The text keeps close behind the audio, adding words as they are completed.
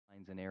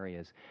and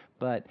areas.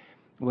 But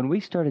when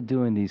we started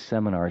doing these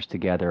seminars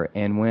together,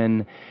 and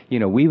when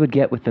we would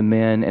get with the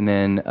men, and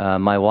then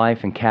my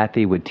wife and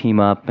Kathy would team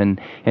up and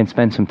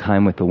spend some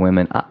time with the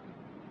women,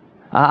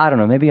 I don't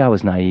know, maybe I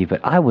was naive, but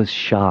I was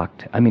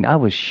shocked. I mean, I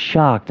was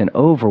shocked and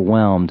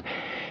overwhelmed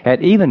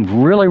at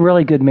even really,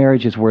 really good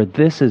marriages where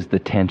this is the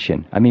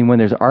tension. I mean, when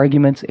there's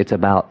arguments, it's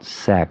about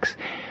sex.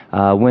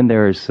 When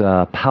there's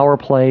power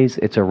plays,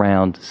 it's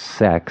around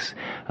sex.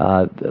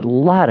 A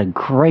lot of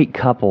great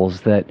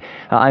couples that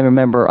I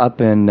remember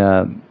up in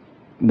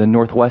the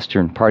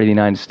northwestern part of the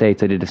United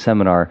States. I did a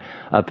seminar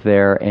up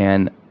there,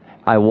 and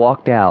I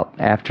walked out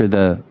after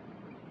the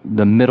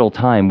middle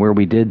time where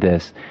we did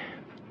this,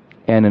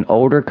 and an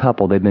older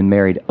couple, they'd been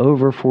married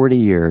over 40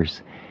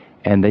 years,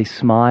 and they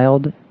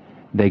smiled,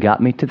 they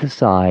got me to the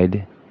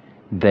side,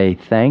 they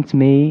thanked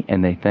me,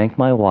 and they thanked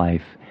my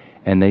wife,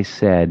 and they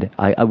said,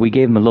 we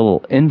gave them a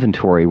little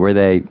inventory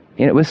where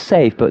it was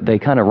safe, but they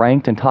kind of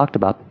ranked and talked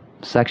about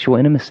sexual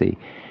intimacy.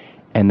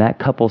 And that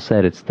couple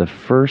said it's the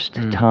first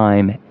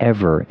time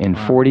ever in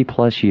 40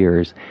 plus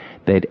years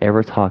they'd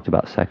ever talked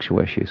about sexual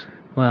issues.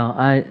 Well,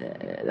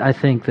 I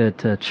think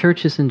that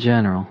churches in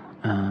general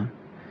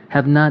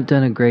have not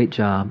done a great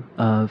job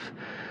of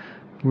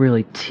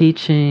really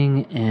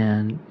teaching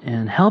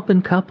and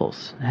helping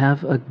couples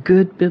have a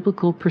good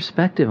biblical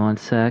perspective on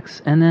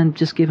sex, and then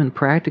just giving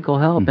practical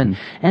help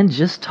and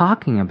just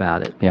talking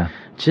about it. Yeah.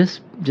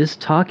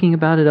 Just talking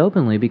about it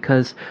openly,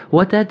 because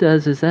what that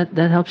does is that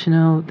helps you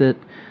know that,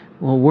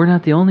 well, we're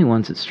not the only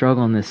ones that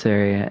struggle in this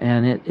area,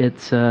 and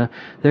it's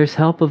there's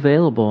help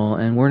available,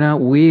 and we're not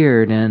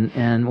weird,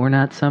 and we're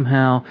not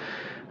somehow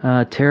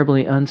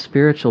terribly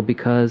unspiritual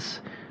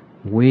because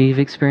we've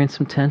experienced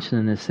some tension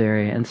in this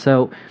area. And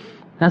so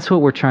that's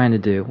what we're trying to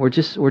do.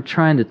 We're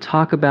trying to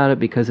talk about it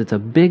because it's a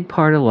big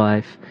part of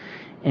life,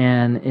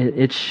 and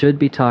it should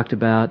be talked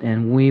about,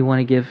 and we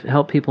want to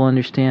help people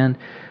understand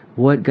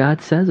what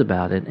God says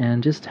about it,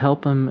 and just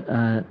help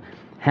them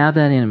have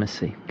that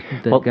intimacy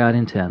that God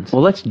intends.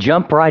 Well, let's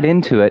jump right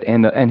into it,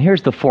 and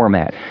here's the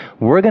format.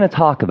 We're going to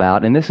talk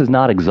about, and this is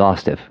not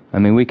exhaustive, I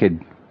mean, we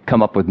could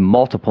come up with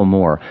multiple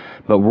more,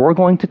 but we're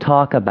going to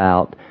talk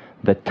about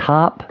the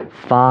top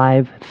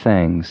 5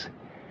 things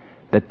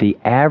that the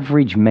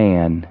average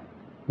man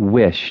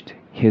wished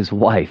his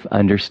wife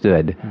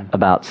understood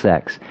about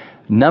sex.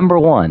 Number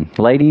 1,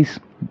 ladies,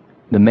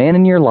 the man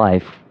in your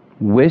life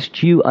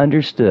wished you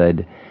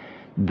understood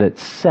that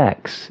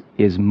sex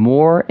is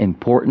more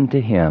important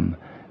to him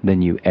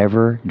than you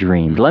ever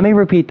dreamed. Let me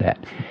repeat that.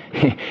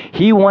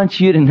 He wants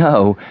you to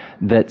know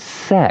that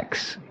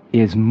sex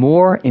is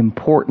more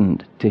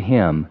important to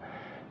him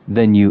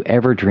than you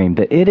ever dreamed.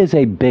 That it is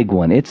a big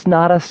one. It's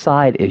not a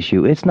side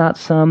issue. It's not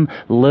some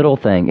little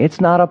thing.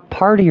 It's not a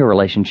part of your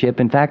relationship.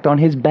 In fact, on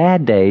his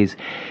bad days,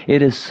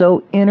 it is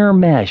so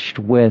intermeshed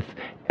with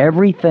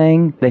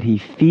everything that he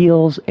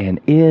feels and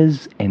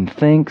is and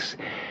thinks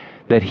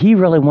that he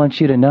really wants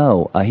you to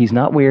know he's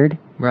not weird.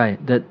 Right.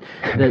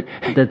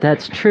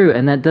 That's true,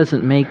 and that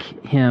doesn't make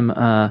him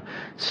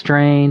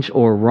strange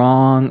or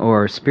wrong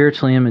or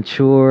spiritually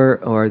immature,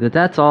 or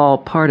that's all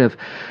part of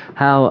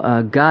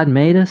how God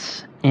made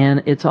us.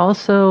 And it's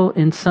also,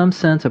 in some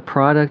sense, a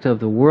product of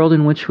the world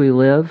in which we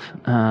live,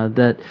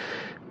 that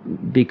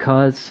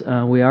because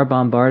we are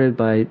bombarded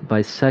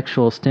by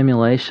sexual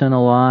stimulation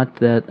a lot,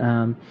 that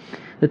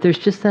there's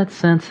just that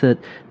sense that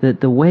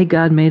the way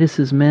God made us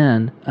as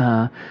men,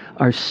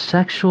 our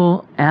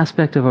sexual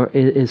aspect of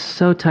is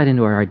so tied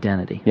into our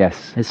identity.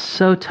 Yes. It's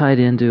so tied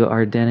into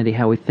our identity,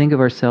 how we think of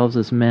ourselves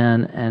as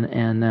men,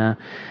 and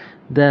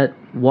that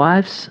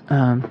wives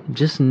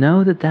just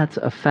know that that's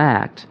a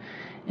fact.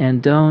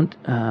 And don't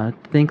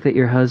think that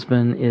your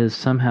husband is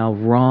somehow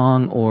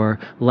wrong or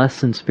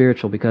less than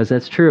spiritual, because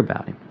that's true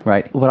about him.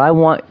 Right. What I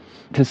want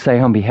to say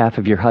on behalf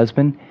of your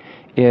husband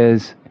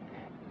is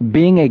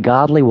being a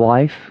godly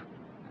wife,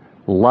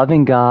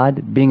 loving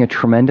God, being a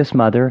tremendous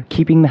mother,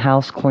 keeping the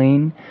house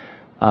clean,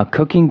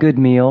 cooking good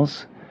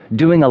meals,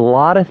 doing a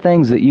lot of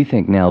things that you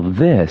think, now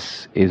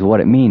this is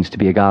what it means to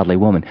be a godly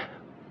woman.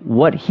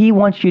 What he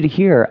wants you to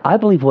hear, I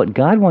believe what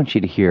God wants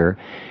you to hear,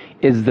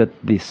 is that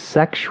the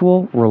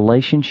sexual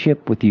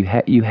relationship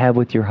you have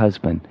with your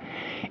husband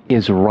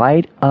is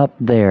right up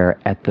there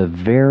at the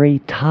very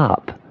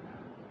top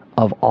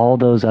of all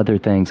those other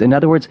things. In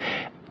other words,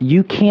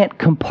 you can't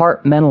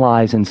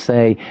compartmentalize and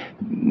say,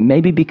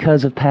 maybe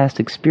because of past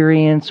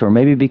experience, or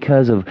maybe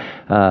because of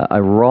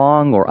a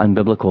wrong or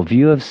unbiblical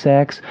view of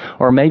sex,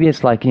 or maybe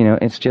it's like,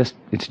 it's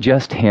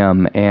just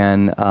him,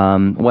 and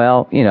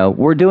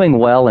we're doing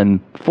well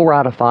in 4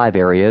 out of 5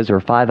 areas, or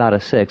 5 out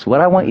of 6.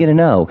 What I want you to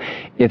know,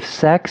 if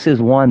sex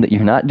is one that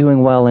you're not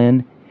doing well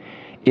in,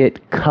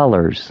 it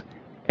colors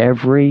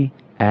every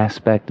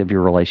aspect of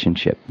your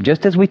relationship.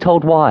 Just as we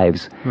told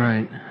wives,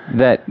 right,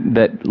 that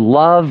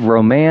love,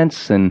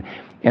 romance, and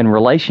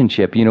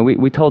relationship,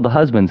 we told the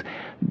husbands,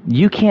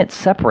 you can't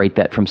separate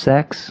that from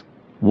sex.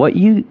 What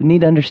you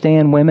need to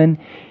understand, women,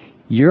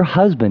 your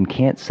husband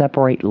can't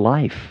separate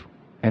life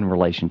and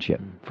relationship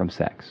from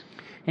sex.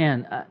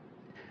 And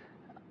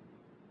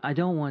I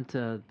don't want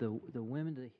the women to